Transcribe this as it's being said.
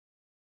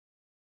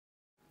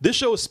This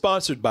show is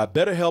sponsored by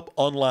BetterHelp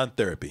Online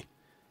Therapy.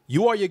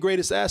 You are your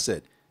greatest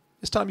asset.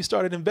 It's time you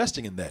started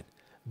investing in that.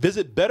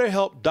 Visit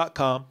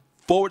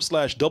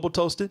betterhelp.com/double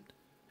toasted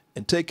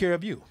and take care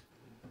of you.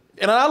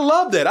 And I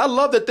love that. I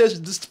love that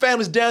there's this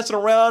family's dancing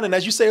around, and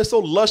as you say, it's so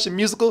lush and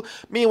musical.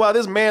 Meanwhile,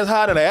 this man's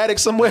hiding in an attic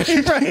somewhere.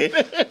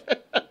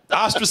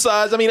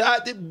 Ostracized. I mean,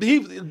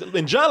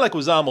 and John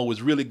Leguizamo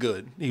was really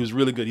good. He was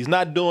really good. He's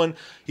not doing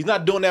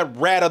that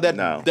rat or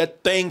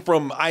that thing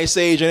from Ice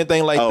Age or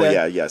anything like that.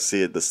 Oh yeah,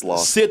 Sid the Sloth.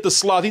 Sid the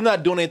Sloth. He's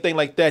not doing anything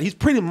like that. He's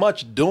pretty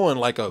much doing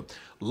like a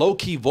low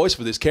key voice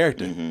for this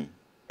character. Mm-hmm.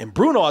 And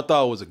Bruno, I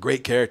thought, was a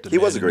great character. He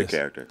was a great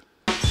character.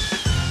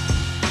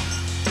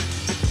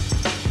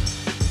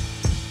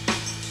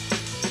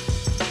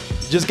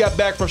 Just got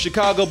back from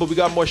Chicago, but we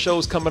got more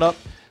shows coming up.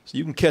 So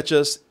you can catch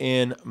us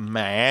in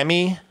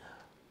Miami.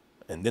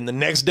 And then the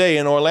next day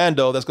in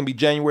Orlando, that's going to be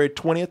January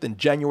 20th and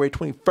January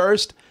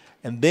 21st.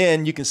 And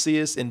then you can see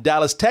us in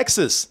Dallas,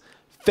 Texas,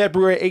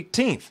 February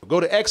 18th. Go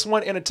to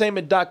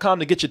x1entertainment.com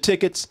to get your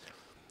tickets.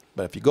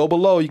 But if you go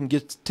below, you can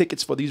get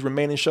tickets for these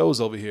remaining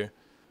shows over here.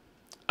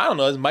 I don't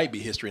know. This might be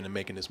history in the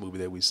making, this movie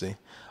that we see.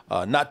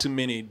 Not too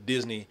many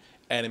Disney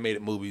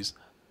animated movies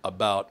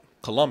about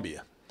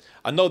Colombia.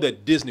 I know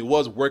that Disney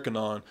was working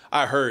on,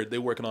 I heard they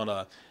were working on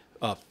a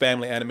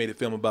family animated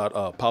film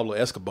about Pablo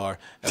Escobar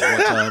at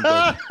one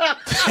time.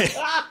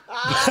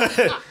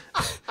 But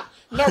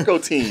Narco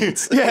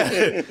teens.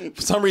 Yeah.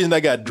 For some reason that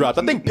got dropped.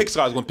 I think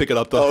Pixar's going to pick it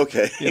up, though. Oh,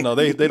 okay. You know,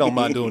 they don't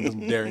mind doing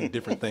some daring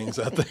different things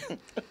out there.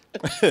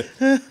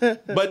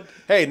 But,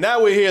 hey,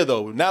 now we're here,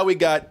 though. Now we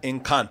got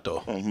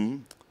Encanto. Mm-hmm.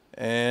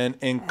 And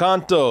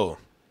Encanto,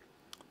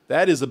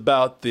 that is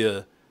about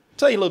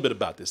tell you a little bit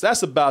about this.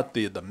 That's about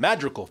the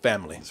Madrigal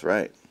family. That's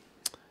right.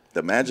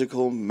 The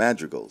magical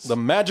Madrigals. The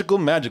magical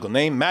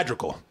name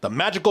Madrigal. The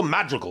magical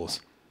Madrigals.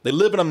 They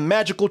live in a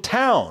magical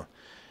town.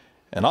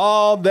 And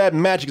all that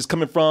magic is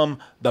coming from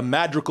the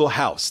Madrigal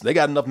house. They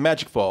got enough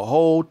magic for a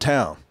whole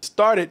town.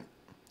 Started,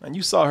 and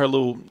you saw her a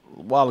little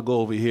while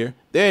ago over here.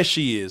 There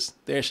she is.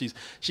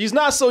 She's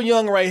not so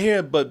young right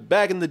here, but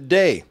back in the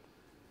day,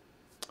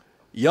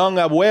 young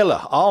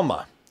abuela,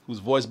 Alma, who's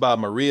voiced by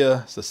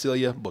Maria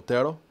Cecilia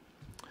Botero.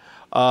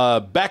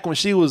 Back when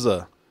she was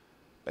a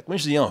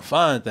young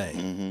fine thing.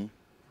 Mm-hmm.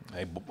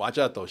 Hey, watch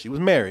out though. She was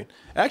married.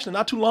 Actually,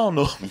 not too long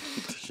though.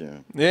 Sure.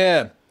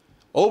 Yeah.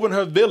 Over in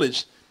her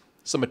village,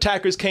 some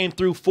attackers came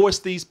through,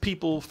 forced these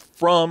people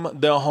from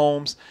their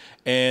homes,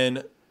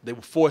 and they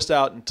were forced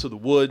out into the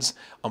woods.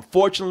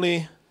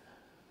 Unfortunately,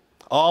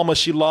 Alma,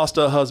 she lost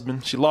her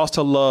husband. She lost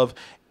her love,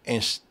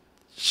 and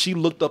she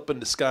looked up in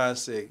the sky and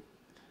said,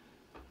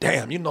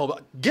 "Damn,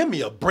 give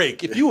me a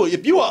break. If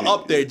you are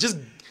up there, just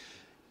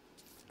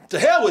to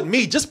hell with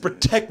me, just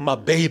protect my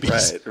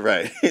babies."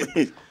 Right.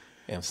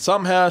 And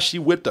somehow she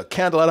whipped a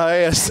candle out of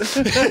her ass.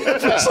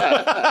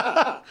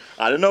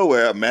 Out of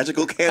nowhere, a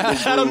magical candle.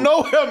 Out of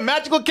nowhere, a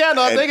magical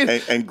candle.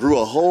 And grew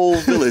a whole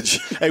village.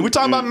 Hey, we're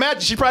talking about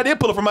magic. She probably did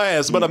pull it from my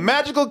ass, but a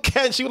magical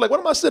candle. She was like, "What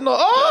am I sitting on?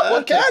 Oh,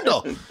 what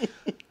candle?"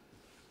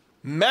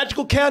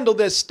 Magical candle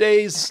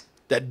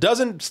that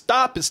doesn't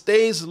stop. It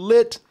stays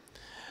lit.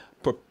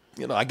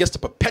 I guess the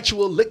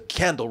perpetual lit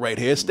candle right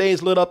here. It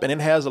stays lit up, and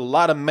it has a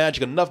lot of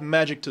magic, enough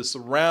magic to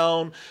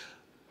surround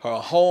her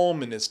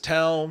home in this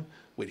town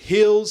with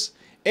hills.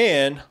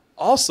 And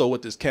also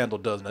what this candle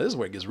does, now this is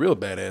where it gets real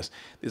badass.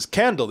 This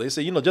candle, they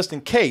say, just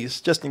in case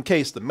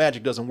the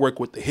magic doesn't work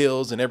with the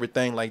hills and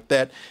everything like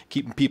that,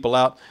 keeping people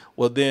out,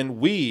 well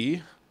then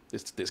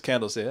this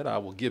candle said, "I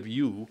will give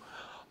you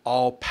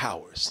all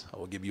powers. I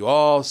will give you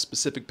all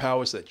specific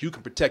powers so that you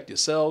can protect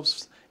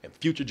yourselves and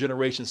future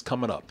generations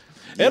coming up."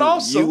 And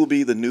also, you will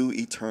be the new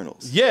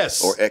Eternals.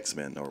 Yes. Or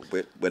X-Men, or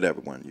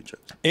whatever one you chose.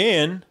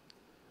 And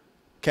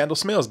candle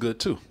smells good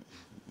too.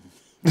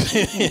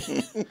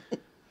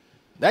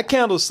 That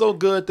candle is so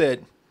good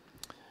that,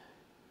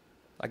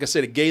 like I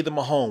said, it gave them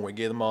a home where it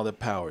gave them all their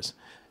powers.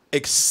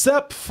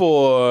 Except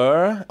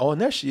for,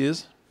 and there she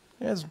is.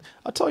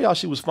 I told y'all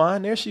she was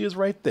fine. There she is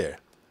right there.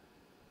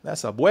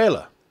 That's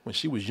Abuela when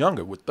she was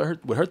younger with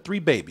her 3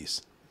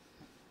 babies.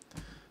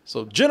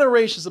 So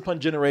generations upon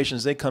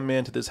generations, they come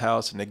into this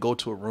house and they go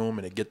to a room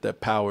and they get their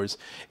powers.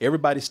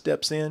 Everybody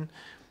steps in,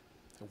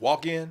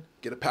 walk in,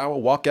 get a power,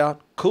 walk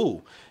out.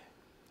 Cool.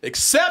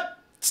 Except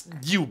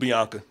you,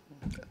 Bianca.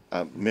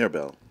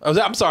 Mirabelle.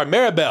 I'm sorry,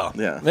 Maribel.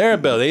 Yeah.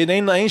 Maribel. They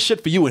ain't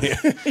shit for you in here.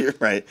 You're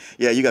right.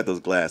 Yeah, you got those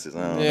glasses.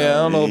 I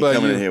don't know about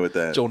coming you. In here with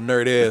that. Your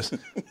nerd ass.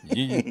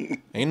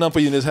 Ain't nothing for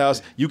you in this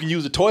house. You can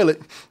use the toilet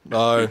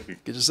or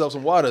get yourself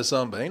some water or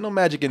something, but ain't no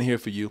magic in here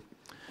for you.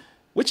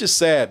 Which is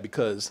sad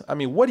because,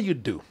 what do you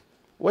do?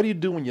 What do you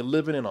do when you're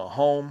living in a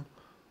home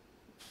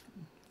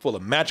full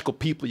of magical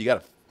people? You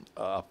got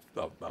a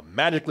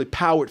magically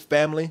powered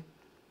family,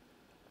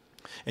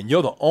 and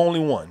you're the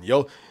only one.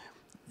 Your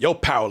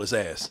powerless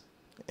ass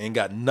ain't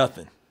got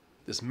nothing.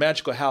 This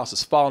magical house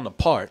is falling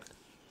apart,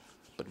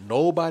 but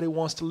nobody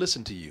wants to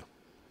listen to you.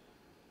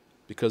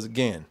 Because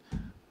again,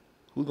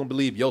 who's going to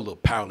believe your little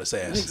powerless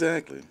ass?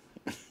 Exactly.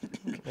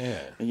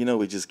 Yeah. And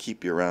we just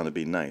keep you around to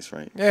be nice,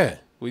 right? Yeah.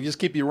 We just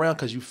keep you around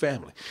because you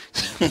family.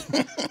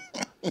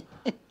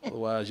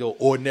 Otherwise, your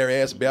ordinary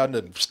ass be out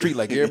in the street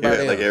like everybody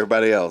else. Like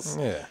everybody else.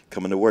 Yeah.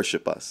 Coming to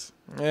worship us.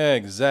 Yeah,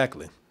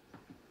 exactly.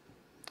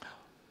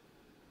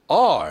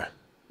 Or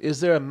is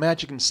there a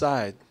magic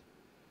inside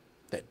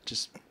that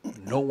just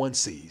no one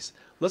sees?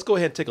 Let's go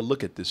ahead and take a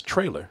look at this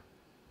trailer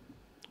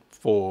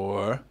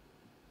for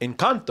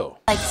Encanto.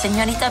 Like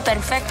Señorita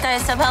Perfecta,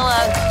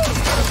 Isabella.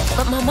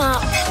 But Mama,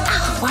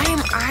 why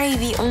am I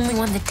the only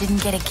one that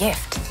didn't get a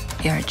gift?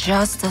 You're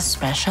just as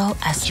special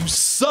as You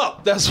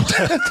suck. That's what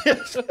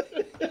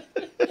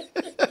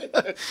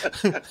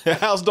the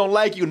house don't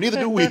like you.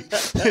 Neither do we.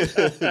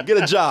 Get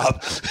a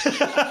job. There's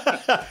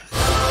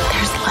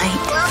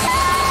light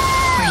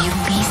where you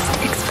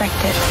least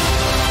expect it.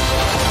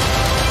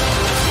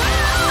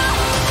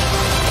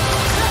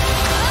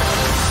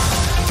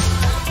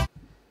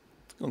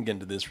 Gonna get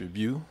into this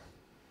review.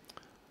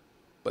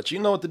 But you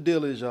know what the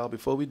deal is, y'all.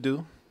 Before we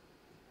do,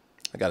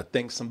 I got to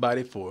thank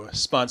somebody for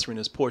sponsoring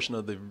this portion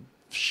of the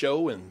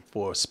show and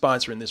for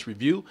sponsoring this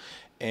review.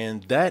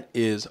 And that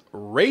is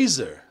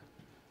Razer.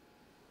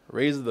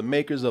 Razer, the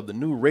makers of the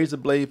new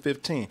Razer Blade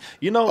 15.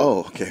 You know. Oh,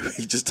 okay.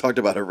 We just talked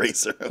about a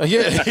razor.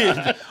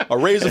 Yeah, a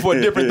razor for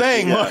a different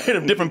thing, right?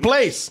 A different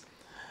place.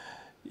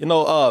 You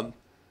know,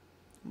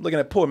 looking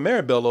at poor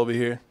Maribel over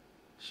here.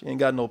 She ain't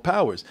got no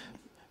powers.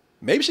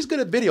 Maybe she's good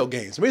at video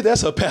games. Maybe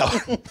that's her power.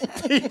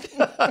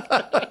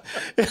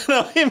 You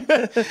know,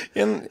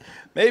 and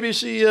maybe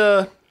she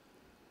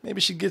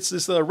gets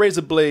this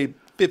Razer Blade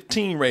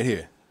 15 right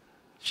here.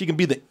 She can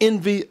be the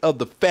envy of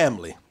the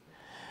family.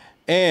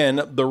 And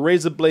the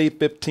Razer Blade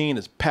 15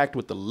 is packed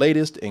with the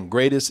latest and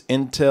greatest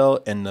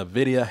Intel and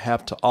NVIDIA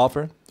have to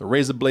offer. The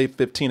Razer Blade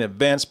 15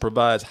 Advanced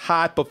provides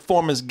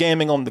high-performance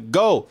gaming on the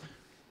go.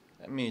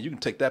 That means you can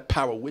take that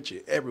power with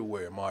you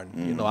everywhere, Martin.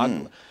 Mm-hmm. You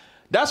know,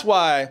 that's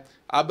why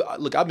I've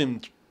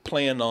been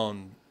playing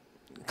on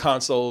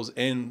consoles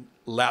and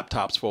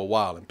laptops for a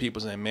while, and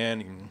people saying,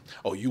 "Man,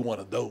 oh, you one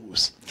of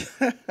those?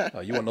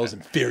 You one of those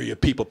inferior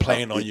people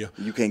playing on your?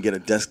 You can't get a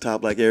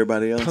desktop like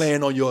everybody else.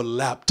 Playing on your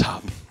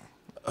laptop.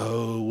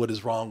 Oh, what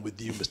is wrong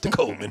with you, Mr.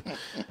 Coleman?"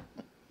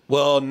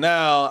 Well,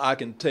 now I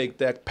can take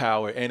that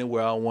power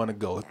anywhere I want to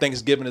go. If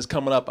Thanksgiving is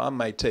coming up, I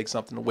might take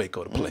something to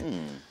Waco to play.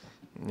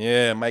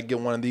 Yeah, I might get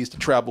one of these to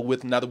travel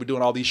with now that we're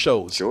doing all these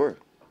shows. Sure.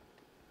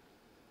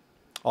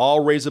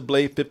 All Razer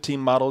Blade 15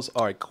 models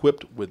are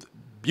equipped with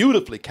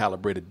beautifully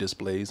calibrated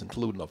displays,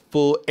 including a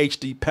full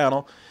HD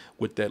panel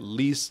with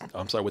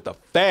with a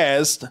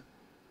fast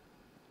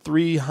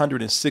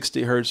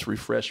 360 hertz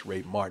refresh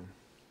rate, Martin.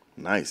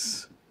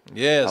 Nice.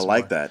 Yes. I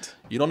like that.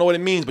 You don't know what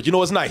it means, but you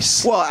know it's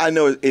nice. Well, I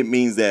know it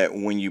means that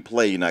when you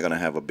play, you're not going to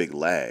have a big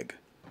lag.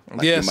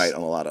 Like yes. you might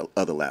on a lot of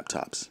other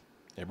laptops.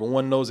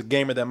 Everyone knows a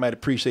gamer that might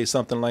appreciate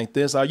something like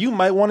this, or you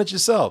might want it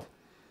yourself.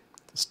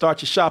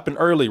 Start your shopping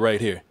early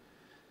right here.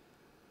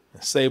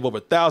 And save over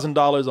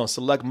 $1,000 on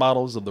select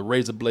models of the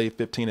Razer Blade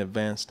 15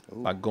 Advanced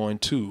by going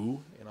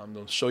to, and I'm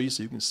going to show you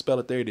so you can spell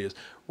it. There it is,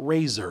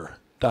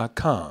 Razer.com.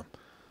 A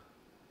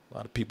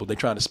lot of people, they're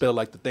trying to spell it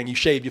like the thing you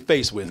shave your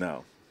face with.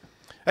 No.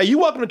 Hey, you're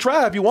welcome to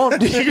try if you want.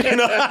 You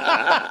know?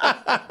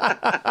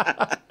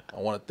 I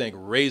want to thank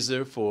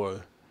Razer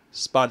for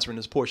sponsoring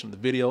this portion of the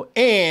video,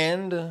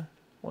 and I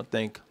want to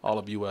thank all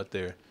of you out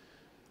there.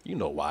 You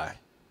know why.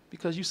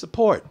 Because you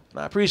support, and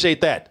I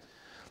appreciate that.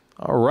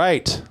 All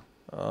right.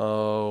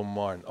 Oh,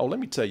 Martin. Oh, let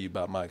me tell you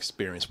about my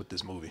experience with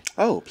this movie.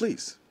 Oh,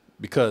 please.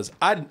 Because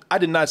I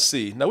did not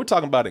see. Now we're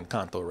talking about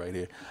Encanto right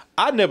here.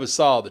 I never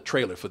saw the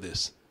trailer for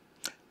this.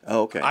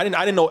 Oh, okay. I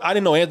didn't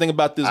know anything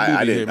about this movie.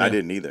 I didn't. Here, man. I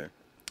didn't either.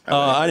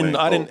 I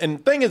didn't. And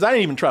the thing is, I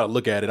didn't even try to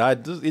look at it.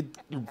 It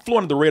flew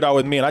under the radar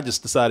with me, and I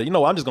just decided, you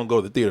know, I'm just gonna go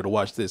to the theater to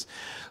watch this.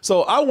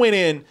 So I went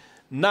in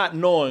not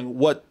knowing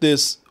what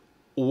this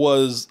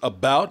was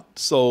about.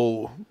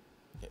 So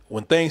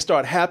when things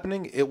started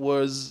happening, it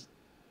was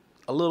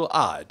a little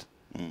odd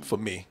for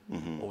me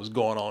what was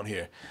going on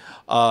here.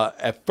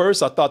 At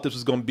first, I thought this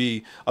was going to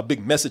be a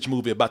big message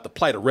movie about the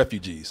plight of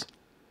refugees.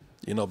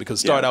 You know, because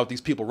it started out with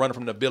these people running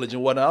from the village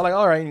and whatnot. I was like,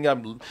 all right, you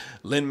got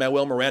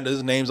Lin-Manuel Miranda,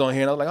 his name's on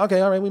here. And I was like,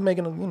 okay, all right, we're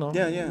making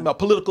a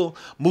political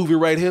movie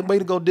right here. Way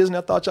to go, Disney.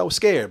 I thought y'all was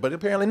scared, but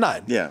apparently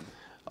not. Yeah.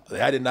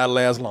 That did not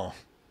last long.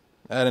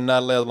 That did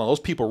not last long. Those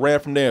people ran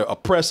from their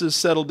oppressors,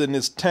 settled in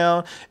this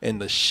town, and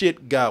the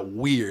shit got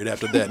weird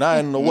after that. And I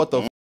didn't know what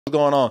the was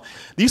going on.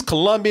 These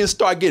Colombians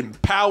start getting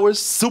powers,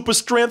 super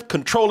strength,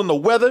 controlling the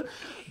weather,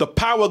 the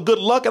power of good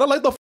luck. And I'm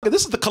like,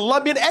 this is the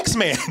Colombian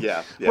X-Man.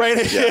 Yeah.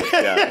 Right here.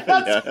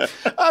 Yeah.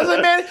 I was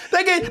like, man,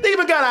 they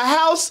even got a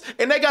house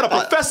and they got a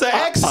Professor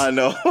X. I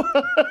know.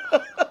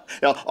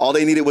 All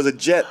they needed was a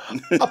jet.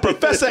 A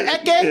Professor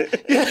Eke.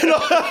 You know,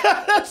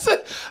 that's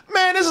it.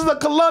 Man, this is a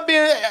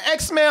Colombian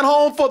X-Man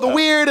home for the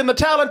weird and the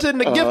talented and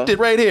the gifted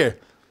right here.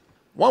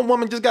 One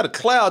woman just got a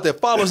cloud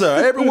that follows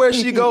her everywhere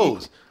she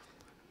goes.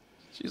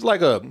 She's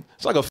like a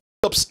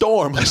up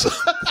storm.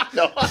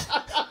 No.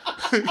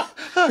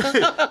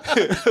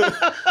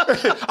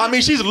 I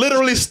mean, she's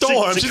literally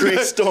Storm. She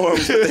creates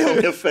storms, but they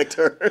only affect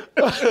her.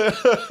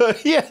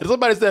 Yeah,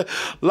 somebody said,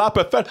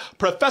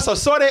 Professor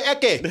Sore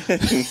Eke.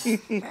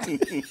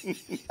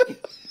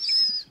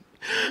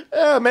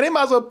 Yeah, man, they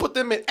might as well put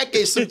them in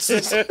Eke suits.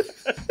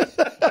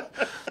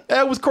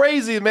 That was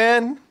crazy,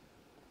 man.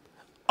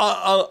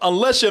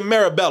 Unless you're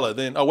Mirabella,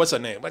 then what's her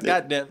name?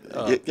 Goddamn.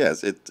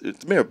 Yes,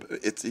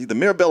 it's either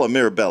Mirabella or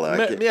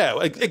Mirabella. Yeah,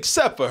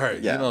 except for her.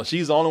 Yeah. You know,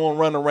 she's the only one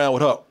running around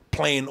with her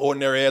plain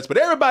ordinary ass. But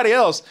everybody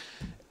else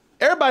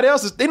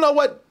is. You know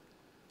what?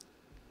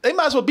 They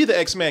might as well be the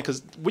X-Men,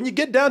 because when you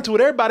get down to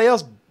it, everybody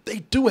else, they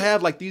do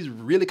have like these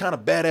really kind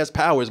of badass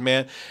powers,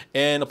 man.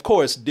 And of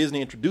course,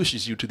 Disney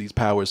introduces you to these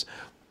powers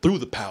through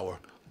the power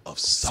of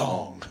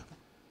song.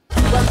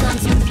 Welcome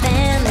to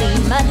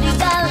Family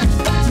Madrigal,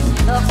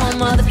 the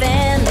home of the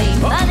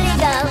Family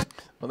Madrigal.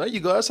 Well, there you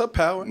go. That's her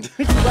power.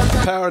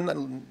 Power.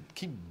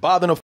 Keep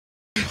bothering her.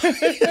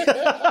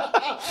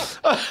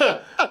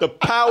 The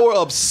power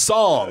of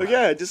song.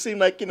 Yeah, it just seemed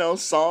like,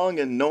 song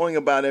and knowing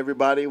about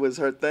everybody was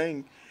her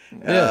thing.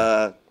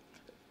 Yeah.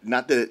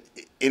 Not that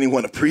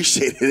anyone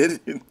appreciated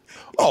it,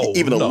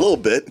 even no. a little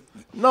bit.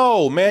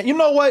 No, man. You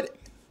know what?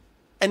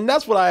 And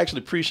that's what I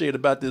actually appreciate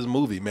about this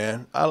movie,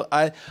 man.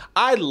 I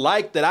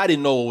like that I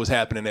didn't know what was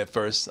happening at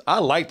first. I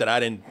like that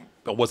I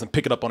wasn't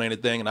picking up on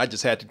anything, and I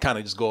just had to kind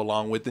of just go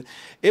along with it.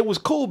 It was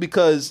cool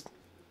because,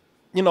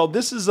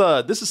 this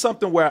is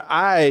something where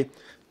I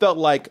felt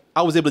like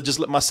I was able to just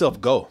let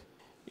myself go.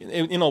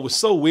 It was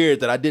so weird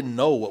that I didn't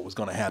know what was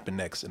going to happen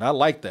next, and I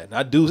like that. And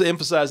I do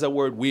emphasize that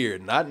word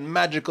weird, not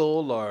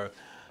magical or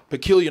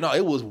peculiar. No,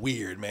 it was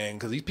weird, man,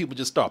 because these people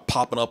just start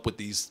popping up with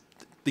these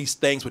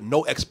things with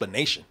no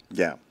explanation.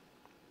 Yeah.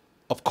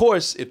 Of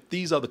course, if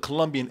these are the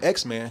Colombian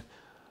X-Men,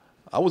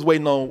 I was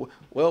waiting on,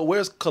 well,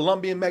 where's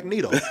Colombian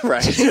Magneto?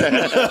 Right.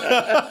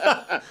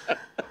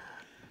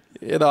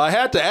 I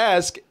had to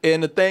ask,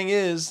 and the thing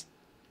is,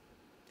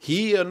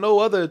 he or no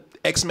other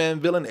X-Men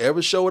villain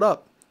ever showed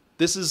up.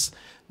 This is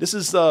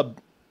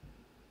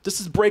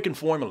breaking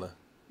formula.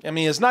 I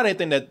mean, it's not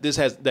anything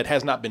that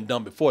has not been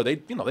done before.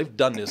 They've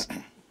done this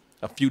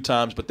a few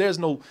times, but there's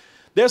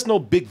no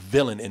big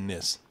villain in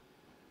this.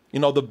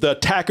 The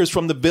attackers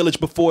from the village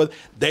before,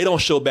 they don't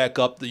show back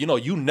up.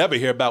 You never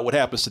hear about what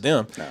happens to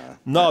them. I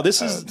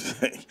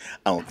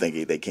don't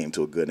think they came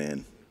to a good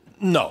end.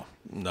 No,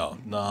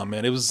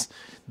 man. It was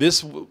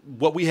this.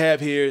 What we have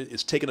here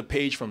is taking a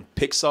page from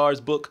Pixar's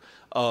book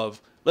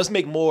of let's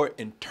make more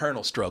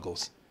internal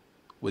struggles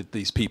with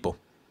these people.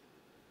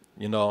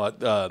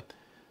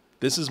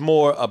 This is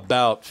more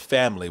about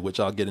family, which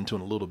I'll get into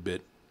in a little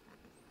bit.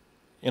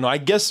 I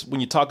guess when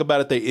you talk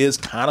about it, there is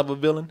kind of a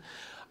villain.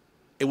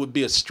 It would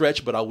be a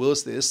stretch, but I will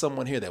say there's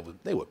someone here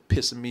they were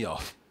pissing me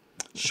off.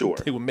 Sure.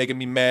 They were making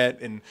me mad,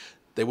 and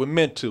they were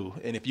meant to.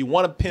 And if you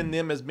want to pin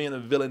them as being a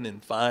villain, then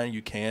fine,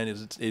 you can.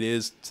 It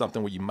is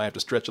something where you might have to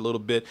stretch a little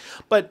bit.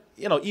 But,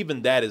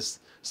 even that is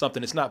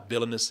something. It's not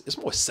villainous. It's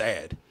more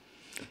sad.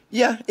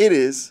 Yeah, it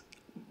is.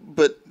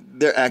 But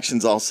their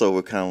actions also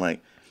were kind of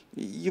like,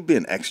 you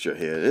being extra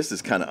here. This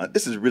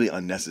is really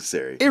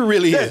unnecessary. It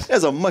really is.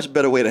 There's a much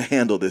better way to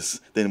handle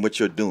this than what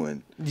you're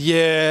doing.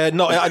 Yeah,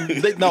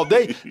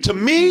 to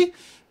me,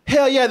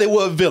 hell yeah, they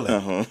were a villain.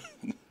 Uh-huh.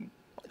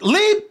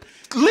 Leave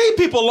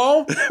people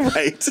alone.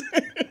 Right.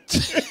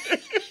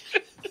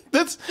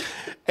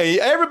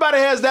 Everybody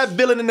has that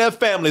villain in their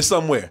family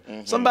somewhere.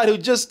 Mm-hmm. Somebody who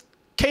just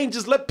can't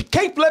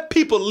let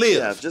people live.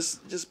 Yeah,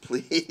 just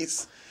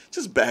please,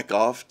 just back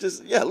off.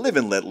 Just live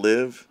and let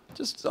live.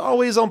 Just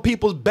always on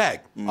people's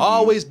back. Mm-hmm.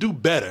 Always do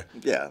better.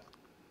 Yeah.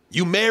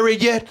 You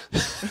married yet?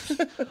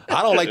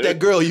 I don't like that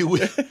girl you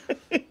with.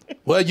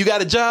 Well, you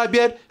got a job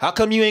yet? How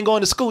come you ain't going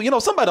to school?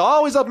 Somebody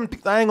always up and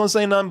I ain't gonna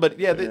say nothing, but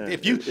yeah.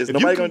 Is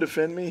nobody gonna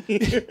defend me?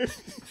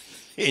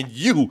 And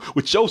you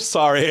with your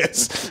sorry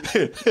ass.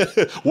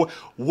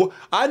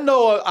 I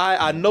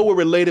know we're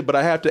related, but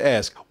I have to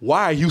ask,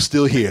 why are you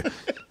still here?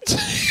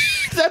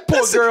 That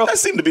poor girl. That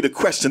seemed to be the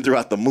question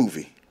throughout the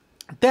movie.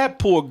 That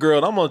poor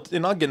girl. I'll get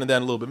into that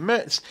in a little bit.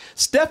 Man,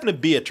 Stephanie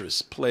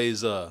Beatrice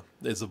is the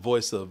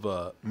voice of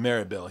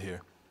Maribel here,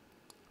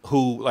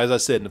 who, as I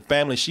said, in the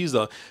family, she's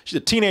a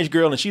teenage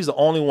girl, and she's the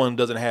only one who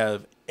doesn't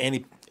have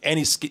any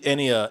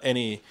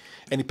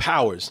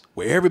powers,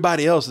 where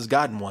everybody else has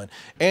gotten one.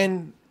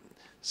 And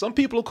some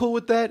people are cool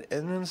with that,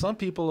 and then some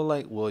people are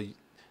like, well,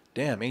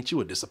 damn, ain't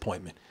you a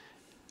disappointment?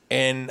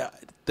 And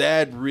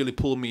that really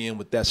pulled me in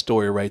with that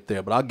story right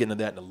there. But I'll get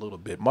into that in a little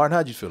bit. Martin,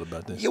 how'd you feel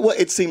about this? Yeah, well,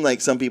 it seemed like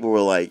some people were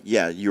like,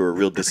 yeah, you're a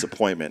real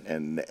disappointment,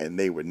 and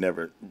they would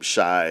never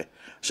shied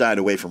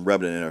away from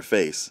rubbing it in her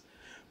face.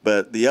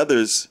 But the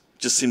others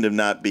just seemed to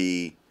not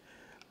be,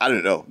 I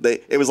don't know.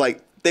 It was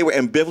like they were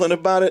ambivalent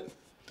about it,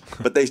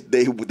 but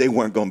they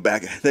weren't going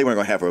back. They weren't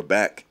going to have her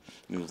back.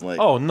 It was like,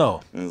 oh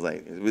no.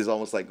 It was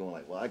almost like going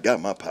like, well, I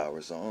got my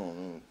power, so I don't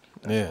know.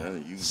 Yeah.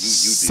 You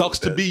sucks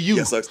to be you.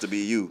 Yeah, sucks to be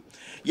you.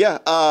 Yeah.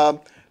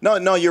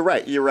 No, you're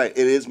right. You're right.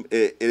 It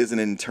is an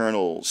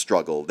internal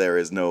struggle. There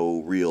is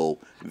no real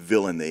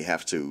villain they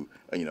have to,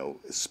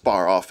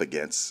 spar off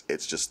against.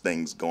 It's just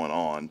things going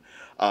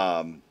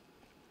on.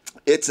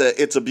 It's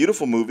a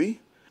beautiful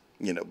movie.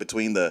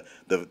 Between the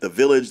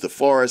village, the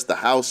forest, the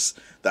house,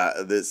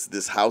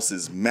 this house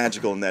is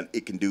magical in that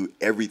it can do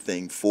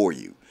everything for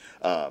you.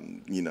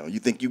 You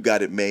think you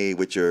got it made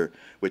with your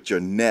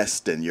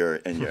nest and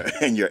your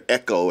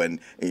echo and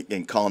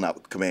calling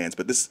out commands,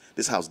 but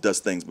this house does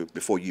things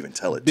before you even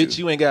tell it. Bitch,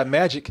 you ain't got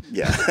magic.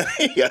 Yeah,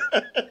 yeah.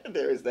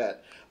 There is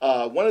that.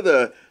 One of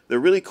the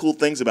really cool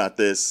things about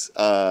this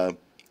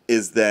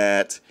is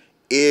that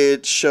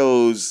it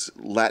shows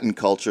Latin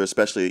culture,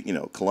 especially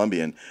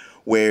Colombian,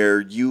 where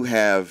you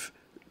have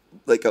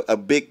like a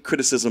big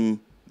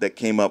criticism that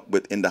came up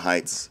with In the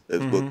Heights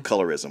with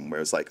colorism, where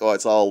it's like, oh,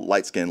 it's all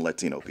light-skinned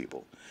Latino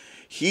people.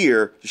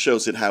 Here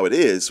shows it how it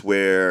is,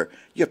 where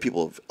you have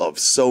people of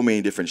so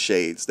many different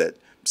shades that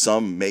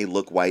some may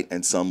look white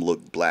and some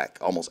look black,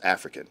 almost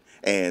African,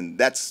 and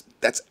that's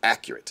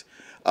accurate.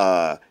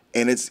 And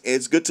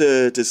it's good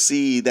to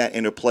see that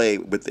interplay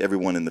with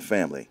everyone in the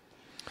family.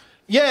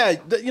 Yeah,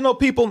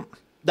 people.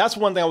 That's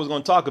one thing I was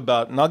going to talk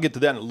about, and I'll get to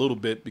that in a little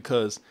bit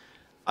because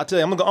I tell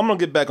you, I'm gonna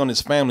get back on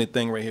this family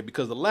thing right here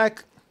because the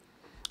lack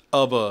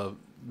of a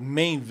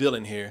main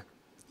villain here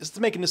is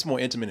making this more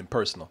intimate and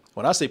personal.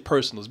 When I say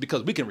personal, it's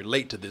because we can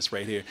relate to this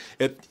right here,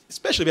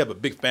 especially if you have a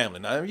big family.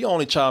 Now, if you're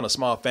only child in a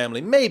small family,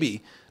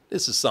 maybe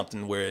this is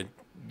something where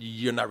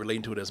you're not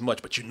relating to it as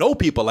much, but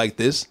people like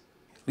this.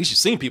 At least you've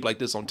seen people like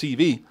this on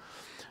TV.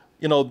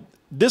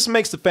 This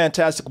makes the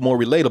Fantastic more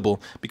relatable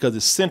because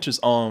it centers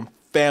on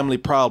family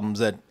problems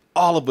that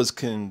all of us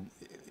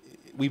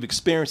we've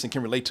experienced and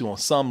can relate to on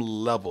some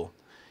level.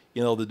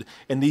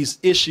 And these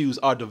issues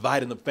are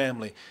dividing the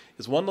family.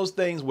 It's one of those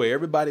things where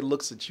everybody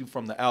looks at you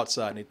from the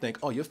outside and they think,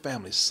 oh, your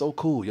family's so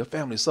cool. Your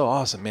family's so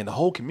awesome, man. The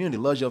whole community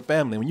loves your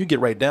family. When you get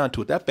right down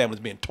to it, that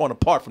family's being torn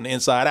apart from the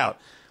inside out.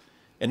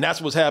 And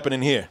that's what's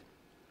happening here.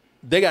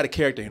 They got a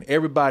character, and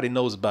everybody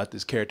knows about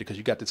this character because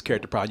you got this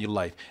character part in your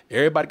life.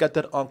 Everybody got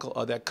that uncle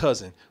or that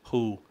cousin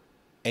who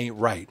ain't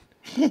right.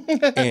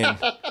 And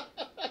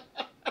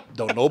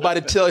don't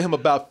nobody tell him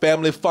about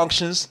family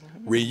functions,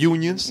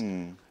 reunions.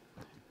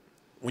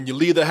 When you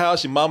leave the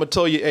house, your mama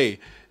told you, hey,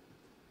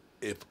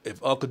 if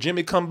Uncle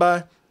Jimmy come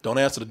by, don't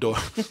answer the door.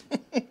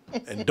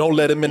 And don't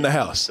let him in the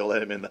house. Don't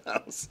let him in the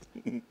house.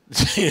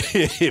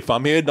 If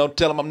I'm here, don't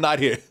tell him I'm not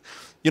here.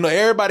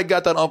 Everybody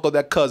got that uncle,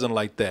 that cousin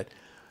like that.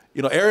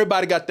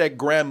 Everybody got that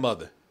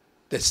grandmother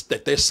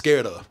that they're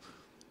scared of.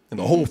 And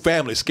the whole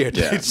family's scared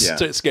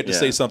to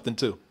say something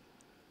too.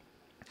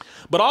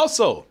 But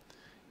also,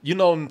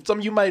 some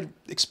of you might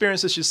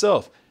experience this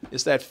yourself.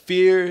 It's that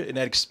fear and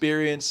that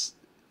experience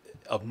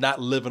of not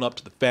living up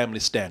to the family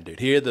standard.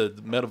 Here, the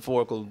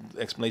metaphorical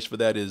explanation for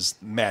that is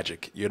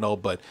magic,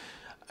 But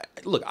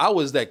look, I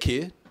was that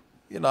kid.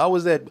 I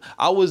was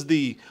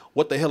the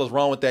what the hell is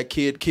wrong with that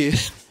kid?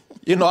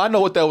 I know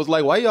what that was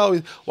like. Why you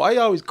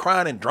always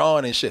crying and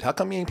drawing and shit? How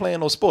come you ain't playing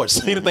no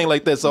sports? Anything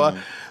like that. So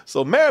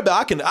so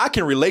Maribel, I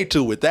can relate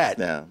to with that.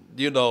 Yeah.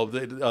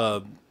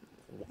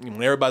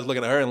 When everybody's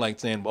looking at her and like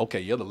saying, okay,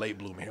 you're the late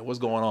bloomer here. What's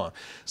going on?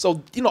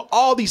 So,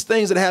 all these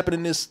things that happen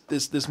in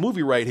this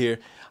movie right here,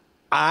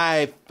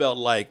 I felt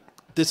like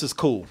this is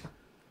cool.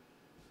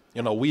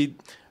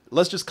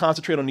 Let's just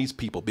concentrate on these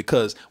people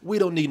because we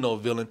don't need no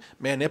villain.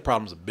 Man, their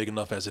problems are big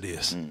enough as it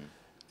is. And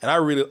I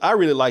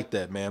really like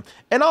that, man.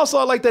 And also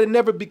I like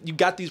that you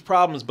got these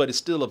problems, but it's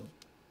still a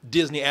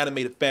Disney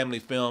animated family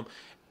film,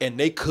 and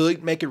they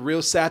could make it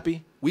real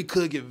sappy. We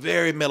could get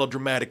very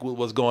melodramatic with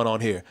what's going on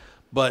here,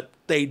 but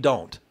they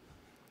don't.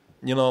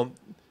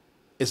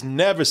 It's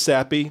never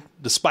sappy,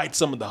 despite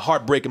some of the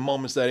heartbreaking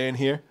moments that are in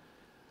here.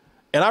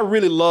 And I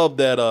really love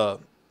that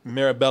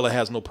Maribella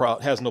has no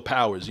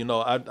powers.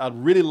 I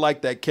really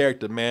like that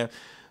character, man,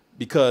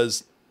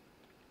 because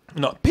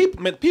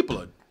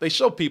they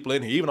show people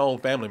in here, even our own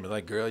family members,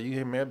 like, girl, you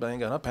hear Maribella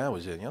ain't got her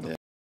powers yet. What's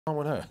wrong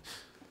with her?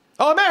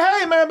 Oh, man,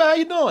 hey, Maribel, how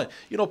you doing?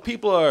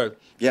 People are...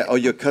 Yeah,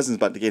 your cousin's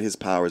about to get his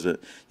powers, but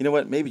you know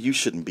what? Maybe you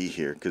shouldn't be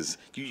here because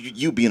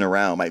you being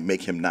around might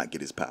make him not get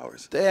his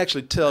powers. They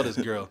actually tell this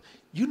girl,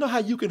 you know how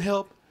you can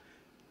help?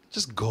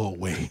 Just go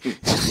away.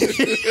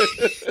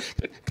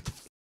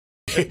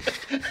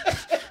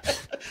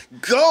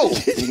 Go.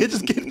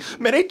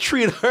 Man, they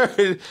treat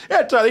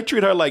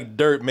her like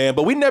dirt, man.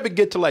 But we never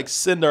get to like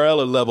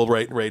Cinderella level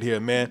right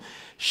here, man.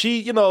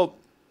 She,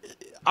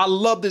 I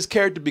love this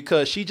character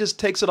because she just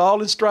takes it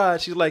all in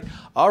stride. She's like,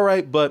 all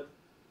right, but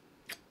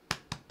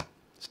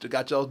still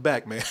got y'all's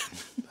back, man.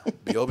 I'll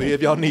be over here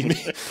if y'all need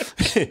me.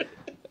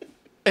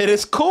 And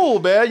it's cool,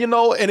 man,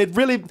 and it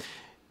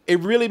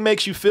really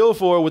makes you feel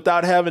for her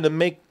without having to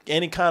make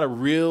any kind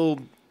of real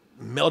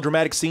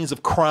melodramatic scenes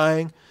of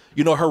crying.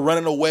 Her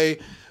running away.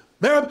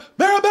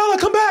 Maribella,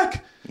 come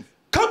back.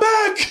 Come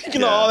back.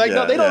 No,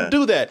 they don't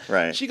do that.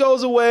 Right. She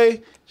goes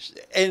away,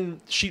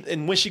 and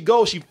when she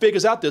goes, she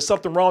figures out there's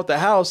something wrong with the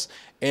house,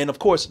 and of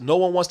course, no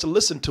one wants to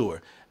listen to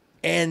her.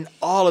 And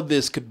all of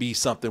this could be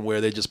something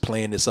where they're just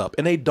playing this up.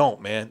 And they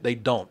don't, man. They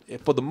don't. And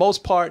for the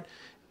most part,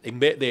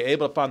 they're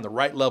able to find the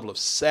right level of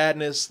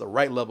sadness, the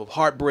right level of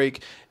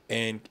heartbreak,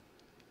 and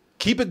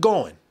keep it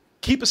going.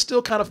 Keep it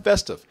still kind of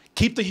festive.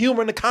 Keep the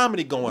humor and the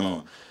comedy going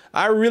on.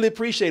 I really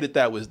appreciated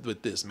that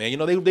with this, man. You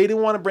know, they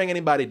didn't want to bring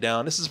anybody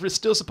down. This is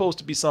still supposed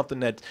to be something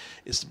that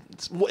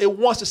it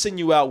wants to send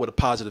you out with a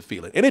positive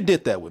feeling. And it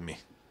did that with me.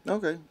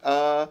 Okay.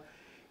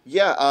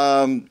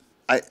 Yeah.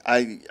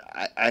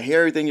 I hear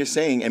everything you're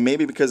saying, and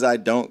maybe because I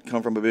don't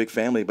come from a big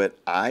family, but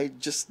I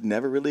just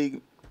never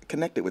really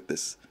connected with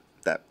this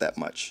that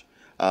much.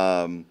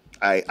 I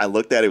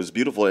looked at it; it was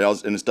beautiful,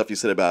 and the stuff you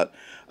said about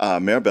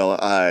Maribel,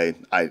 I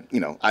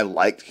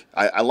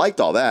liked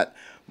all that,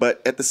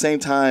 but at the same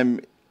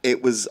time,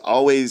 it was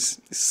always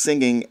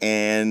singing,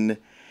 and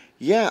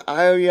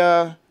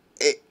so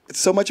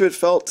much of it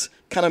felt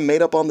kind of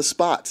made up on the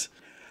spot.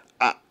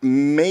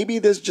 Maybe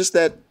there's just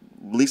that.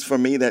 At least for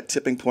me, that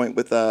tipping point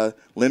with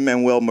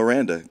Lin-Manuel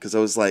Miranda, because I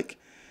was like,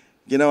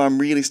 I'm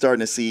really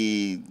starting to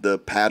see the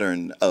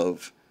pattern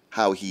of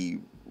how he,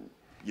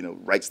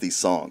 writes these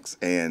songs.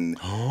 And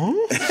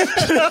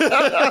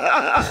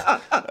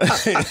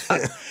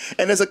and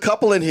there's a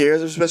couple in here,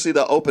 especially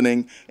the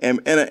opening,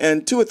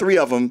 and two or three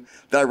of them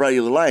that I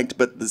really liked,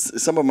 but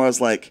some of them I was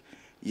like,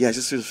 yeah, it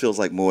just feels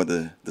like more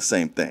the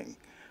same thing.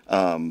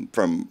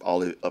 From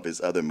all of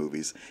his other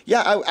movies.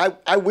 Yeah,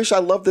 I wish I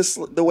loved this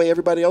the way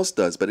everybody else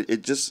does, but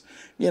it just,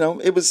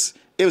 it was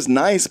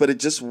nice, but it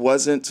just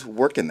wasn't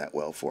working that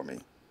well for me.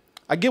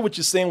 I get what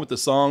you're saying with the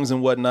songs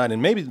and whatnot,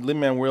 and maybe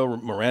Lin-Manuel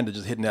Miranda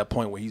just hitting that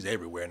point where he's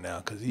everywhere now,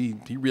 because he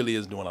really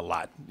is doing a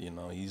lot.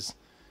 He's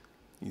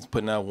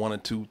putting out 1 or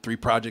 2, 3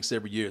 projects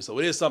every year, so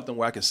it is something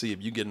where I can see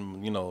if you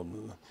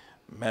getting,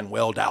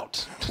 Manuel'd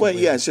out. Well,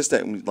 yeah, it's just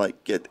that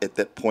like at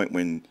that point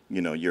when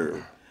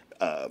you're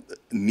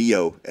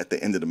Neo at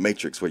the end of the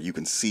Matrix, where you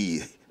can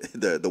see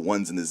the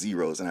ones and the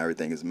zeros and how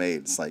everything is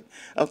made. It's like,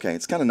 okay,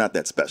 it's kind of not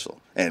that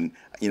special. And,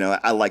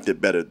 I liked it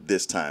better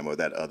this time or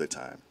that other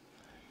time.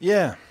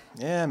 Yeah,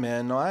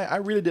 man. No, I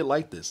really did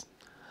like this.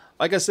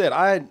 Like I said,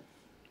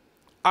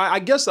 I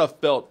guess I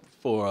felt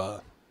I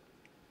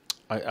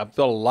felt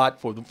a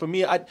lot for them. For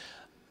me, I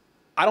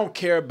don't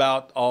care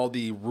about all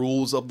the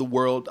rules of the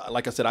world.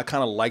 Like I said, I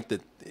kind of like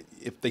that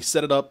if they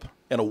set it up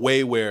in a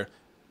way where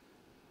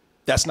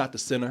that's not the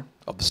center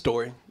of the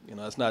story.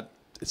 It's not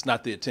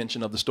the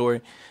attention of the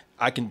story.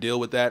 I can deal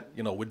with that.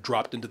 We're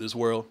dropped into this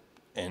world,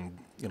 and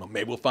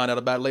maybe we'll find out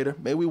about it later.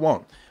 Maybe we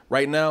won't.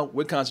 Right now,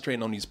 we're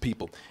concentrating on these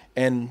people,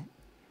 and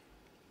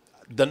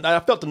I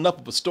felt enough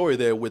of a story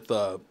there with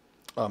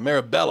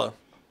Maribella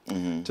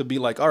to be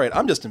like, all right,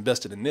 I'm just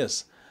invested in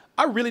this.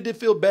 I really did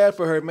feel bad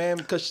for her, man,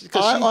 because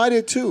I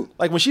did too.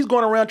 Like when she's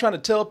going around trying to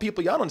tell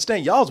people, y'all don't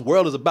understand, y'all's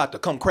world is about to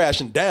come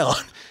crashing down.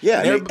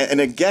 Yeah, and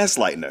they're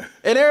gaslighting her.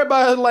 And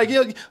everybody's like,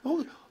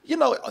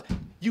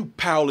 you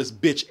powerless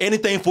bitch,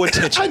 anything for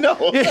attention. I know.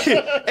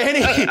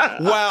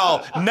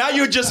 Wow, now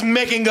you're just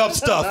making up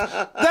stuff.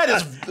 That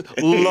is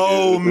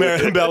low,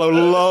 Maribella,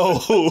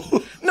 low.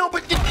 No,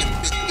 but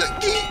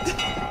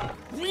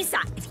Lisa,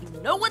 if you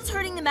know what's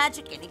hurting the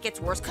magic and it gets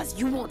worse because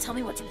you won't tell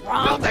me what's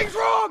wrong. Nothing's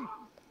wrong.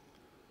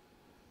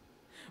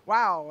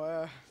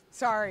 Wow,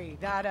 sorry,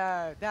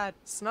 that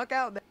snuck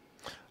out there.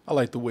 I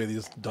like the way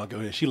this dunk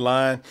over here. She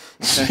lying.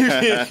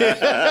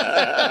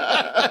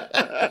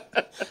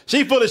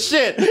 She full of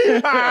shit.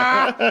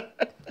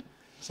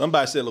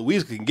 Somebody said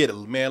Louisa can get it.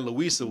 Man,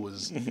 Louisa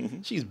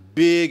she's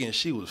big and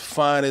she was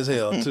fine as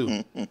hell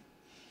too.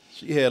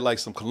 She had like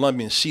some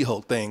Colombian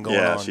She-Hulk thing going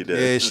on. Yeah, she did.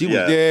 Yeah, she was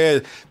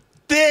there.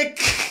 Thick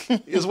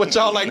is what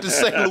y'all like to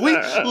say.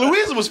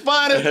 Louisa was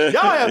fine.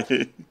 Y'all have...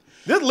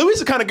 This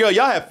Louisa kind of girl,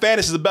 y'all have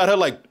fantasies about her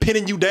like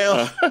pinning you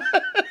down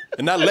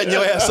and not letting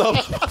your ass up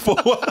for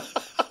a while.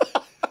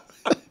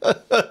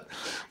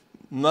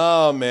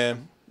 No,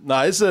 man.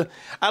 Nah, and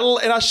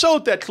I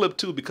showed that clip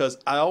too because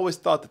I always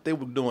thought that they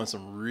were doing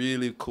some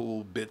really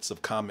cool bits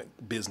of comic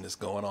business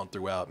going on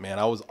throughout, man.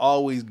 I was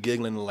always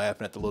giggling and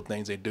laughing at the little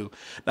things they do.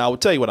 Now, I will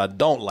tell you what I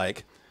don't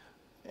like,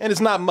 and it's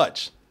not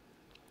much,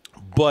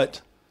 but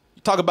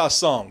you talk about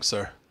songs,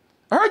 sir.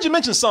 I heard you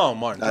mention song,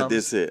 Martin. I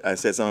did say I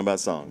said something about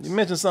songs. You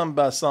mentioned something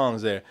about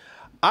songs there.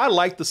 I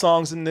like the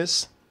songs in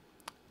this,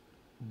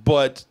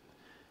 but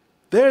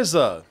there's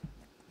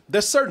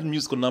certain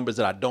musical numbers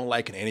that I don't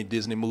like in any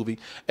Disney movie,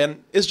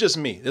 and it's just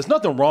me. There's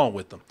nothing wrong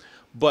with them,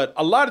 but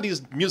a lot of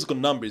these musical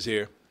numbers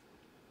here,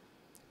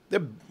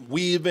 they're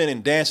weaving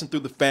and dancing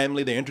through the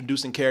family. They're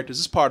introducing characters.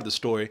 It's part of the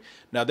story.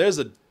 Now, there's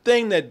a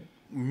thing that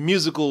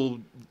musical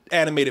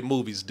animated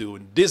movies do,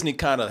 and Disney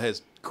kind of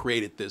has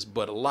created this,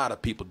 but a lot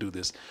of people do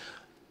this.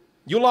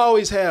 You'll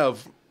always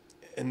have,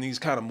 in these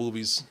kind of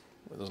movies,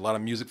 there's a lot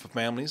of music for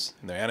families,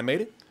 and they're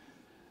animated,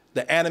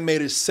 the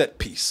animated set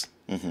piece,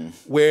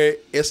 where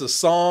it's a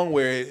song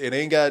where it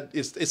ain't got,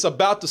 it's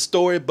about the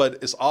story, but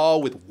it's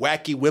all with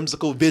wacky,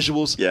 whimsical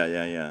visuals.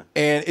 Yeah.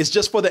 And it's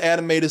just for the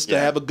animators to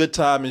have a good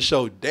time and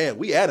show, damn,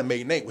 we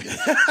animating, ain't we?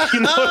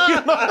 you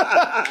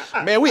know?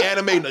 Man, we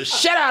animating the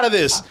shit out of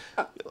this.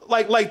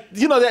 like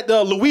you know that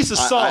Luis's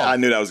song. I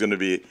knew that was going to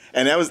be,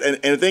 and that was,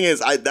 and the thing is,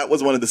 that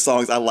was one of the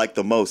songs I liked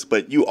the most.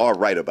 But you are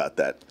right about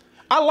that.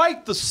 I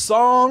liked the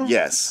song.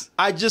 Yes.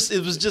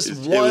 It was just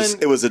one.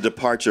 It was a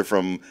departure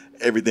from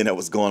everything that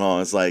was going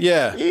on. It's like,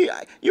 yeah,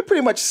 you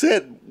pretty much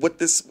said what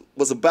this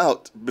was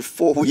about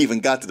before we even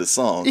got to the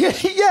song.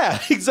 Yeah,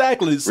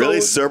 exactly. So, really,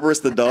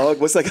 Cerberus the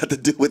dog? What's that got to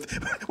do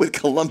with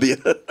Columbia?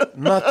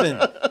 Nothing.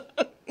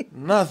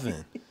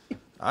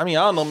 I mean,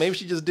 I don't know. Maybe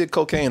she just did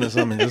cocaine or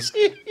something.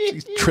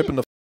 She's tripping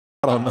the.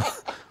 I don't know.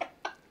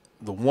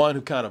 The one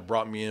who kind of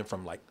brought me in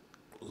from like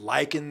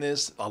liking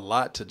this a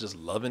lot to just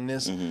loving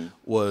this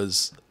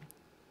was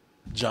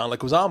John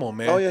Leguizamo,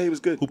 man. Oh yeah, he was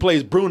good. Who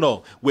plays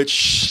Bruno?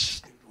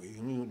 Which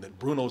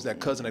Bruno's that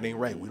cousin that ain't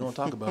right. We don't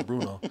talk about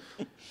Bruno.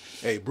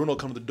 Hey, Bruno,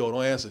 come to the door.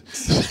 Don't answer.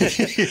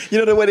 You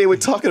know the way they were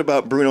talking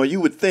about Bruno, you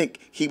would think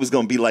he was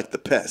going to be like the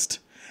pest,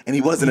 and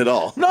he wasn't at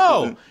all.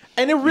 No,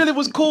 and it really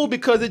was cool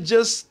because it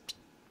just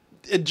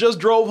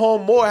drove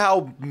home more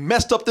how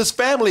messed up this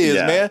family is,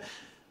 man.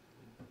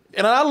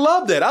 And I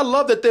love that. I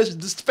love that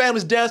this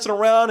family's dancing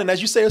around, and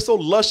as you say, it's so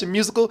lush and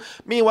musical.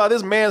 Meanwhile,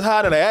 this man's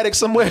hiding in an attic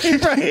somewhere,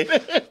 right?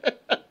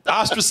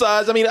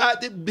 Ostracized. I mean,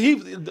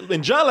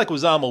 and John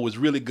Leguizamo was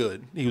really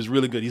good. He was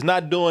really good. He's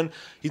not doing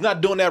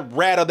that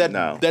rat or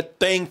that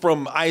thing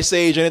from Ice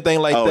Age or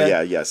anything like that.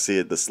 Oh yeah,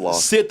 Sid the Sloth.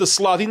 Sid the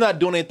Sloth. He's not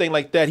doing anything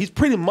like that. He's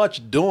pretty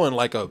much doing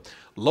like a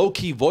low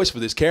key voice for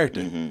this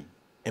character.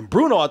 And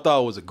Bruno, I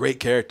thought was a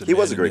great character. He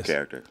was a great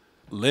character.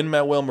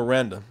 Lin-Manuel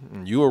Miranda.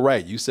 You were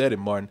right. You said it,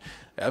 Martin.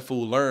 That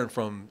fool learned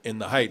from In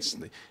the Heights.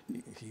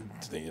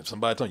 If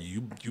somebody told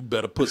you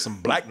better put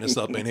some blackness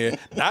up in here,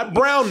 not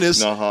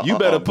brownness. You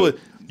better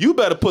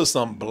put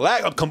some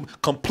black,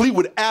 complete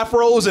with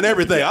afros and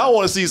everything. I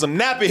want to see some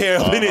nappy hair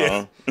up in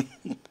here.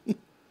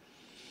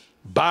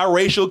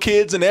 Biracial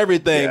kids and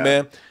everything,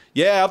 man.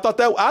 Yeah, I thought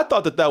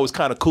that was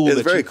kind of cool.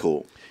 It's very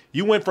cool.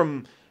 You went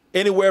from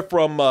anywhere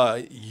from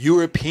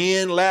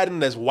European Latin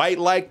that's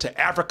white-like to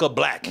Africa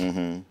black,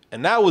 and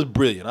that was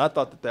brilliant. I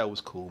thought that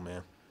was cool,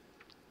 man.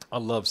 I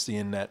love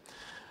seeing that.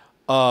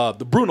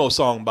 The Bruno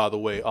song, by the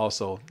way,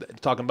 also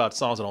talking about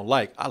songs I don't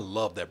like. I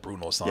love that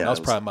Bruno song. That was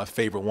probably my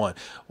favorite one.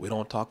 We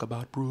don't talk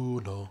about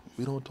Bruno.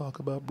 We don't talk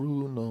about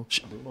Bruno.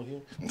 Shh, Bruno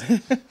here.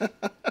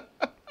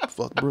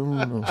 Fuck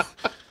Bruno.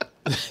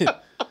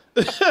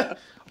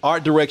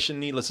 Art direction,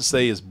 needless to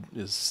say, is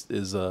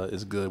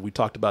good. We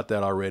talked about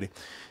that already.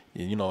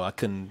 You know, I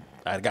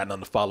got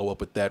nothing to follow up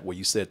with that. Where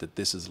you said that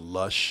this is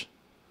lush,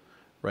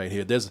 right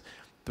here.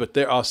 But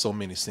there are so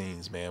many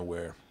scenes, man,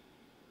 where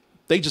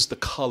the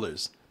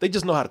colors. They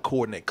just know how to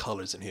coordinate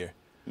colors in here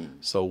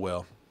so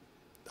well.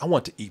 I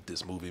want to eat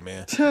this movie,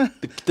 man.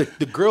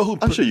 The girl who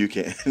I'm sure you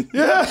can.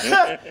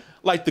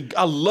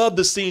 I love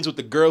the scenes with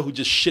the girl who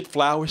just shit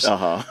flowers.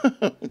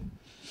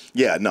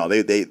 Yeah, no,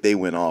 they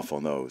went off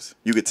on those.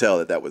 You could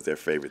tell that was their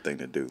favorite thing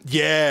to do.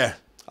 Yeah,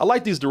 I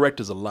like these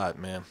directors a lot,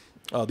 man.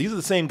 These are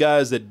the same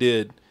guys that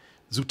did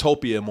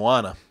Zootopia and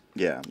Moana.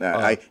 Yeah,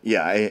 I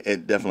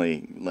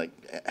definitely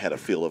had a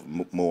feel of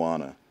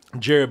Moana.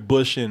 Jared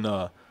Bush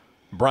and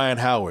Brian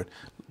Howard.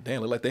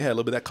 Damn, look like they had a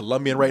little bit of that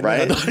Colombian right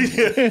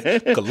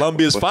now.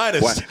 Colombia's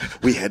finest.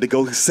 We had to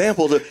go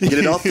sample to get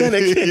it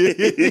authentic.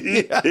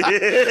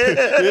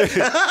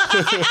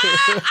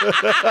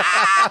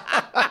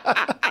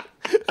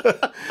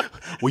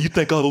 Where you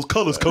think all those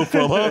colors come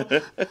from, huh?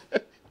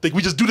 Think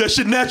we just do that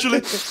shit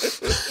naturally?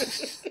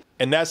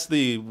 And that's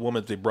the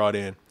woman they brought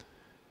in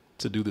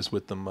to do this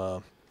with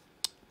them,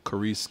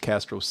 Carice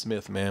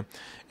Castro-Smith, man.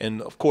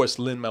 And, of course,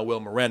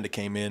 Lin-Manuel Miranda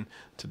came in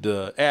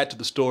to add to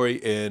the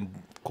story and,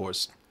 of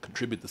course,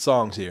 contribute the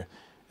songs here.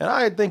 And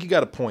I think you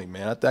got a point,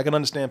 man. I can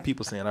understand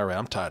people saying, all right,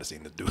 I'm tired of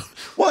seeing this dude.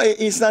 Well,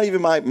 it's not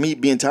even me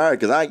being tired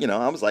because I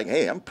was like,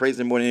 hey, I'm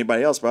praising him more than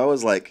anybody else. But I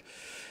was like,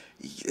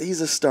 he's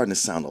just starting to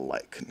sound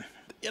alike.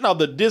 You know,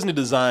 the Disney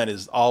design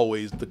is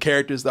always, the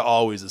characters, they're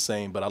always the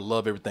same, but I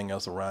love everything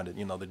else around it.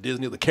 You know,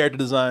 the character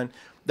design,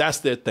 that's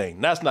their thing.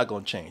 That's not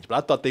going to change. But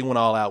I thought they went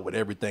all out with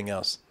everything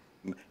else.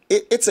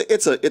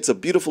 It's a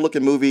beautiful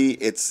looking movie.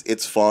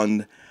 It's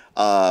fun.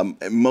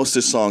 Most of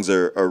the songs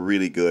are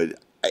really good.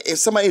 If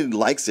somebody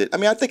likes it, I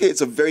mean, I think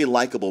it's a very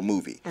likable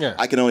movie. Yeah.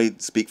 I can only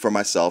speak for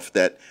myself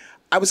that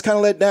I was kind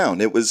of let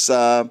down. It was,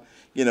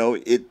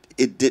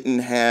 it didn't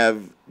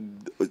have,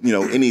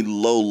 any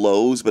low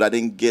lows, but I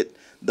didn't get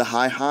the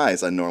high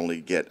highs I normally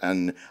get.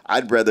 And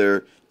I'd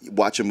rather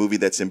watch a movie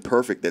that's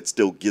imperfect that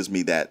still gives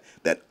me that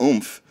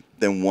oomph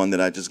than one that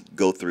I just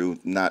go through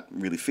not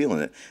really feeling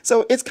it.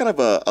 So it's kind of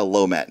a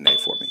low matinee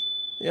for me.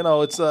 You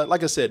know, it's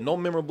like I said, no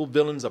memorable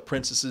villains or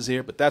princesses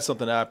here, but that's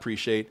something I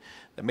appreciate.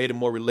 That made it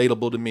more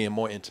relatable to me and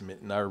more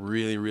intimate, and I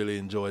really, really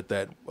enjoyed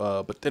that.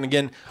 But then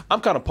again, I'm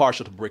kind of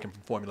partial to breaking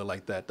from formula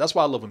like that. That's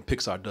why I love when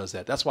Pixar does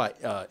that. That's why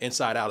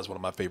Inside Out is one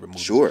of my favorite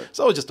movies. Sure.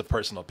 So it's just a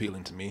personal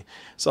appealing to me.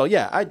 So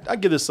yeah, I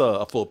give this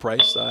a full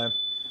price. I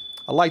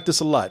like this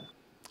a lot.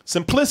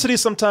 Simplicity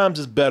sometimes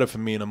is better for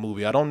me in a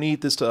movie. I don't need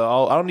Disney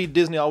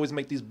to always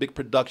make these big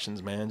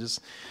productions, man.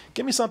 Just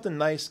give me something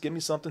nice. Give me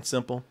something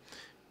simple.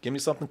 Give me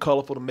something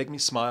colorful to make me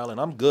smile,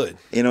 and I'm good.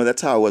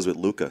 That's how I was with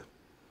Luca.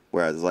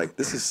 where I was like,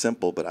 this is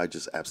simple, but I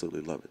just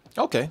absolutely love it.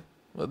 Okay.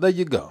 Well, there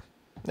you go.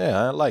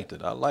 Yeah, I liked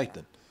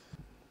it.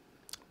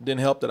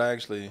 Didn't help that I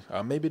actually,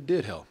 or maybe it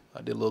did help.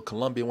 I did a little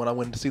Colombian when I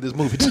went to see this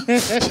movie.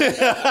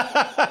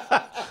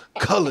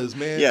 Colors,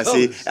 man. Yeah,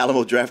 colors. see,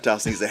 Alamo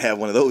Drafthouse needs to have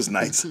one of those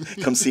nights.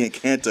 Come see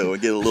Encanto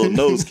and get a little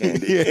nose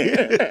candy.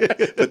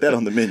 Put that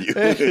on the menu.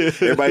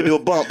 Everybody do a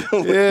bump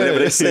whenever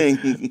they sing.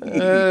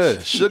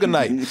 Sugar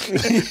night.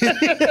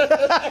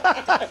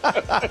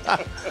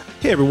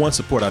 Hey, everyone,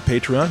 support our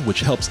Patreon,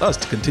 which helps us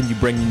to continue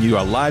bringing you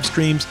our live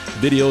streams,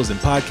 videos, and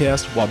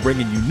podcasts while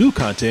bringing you new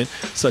content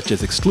such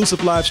as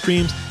exclusive live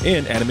streams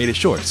and animated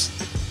shorts.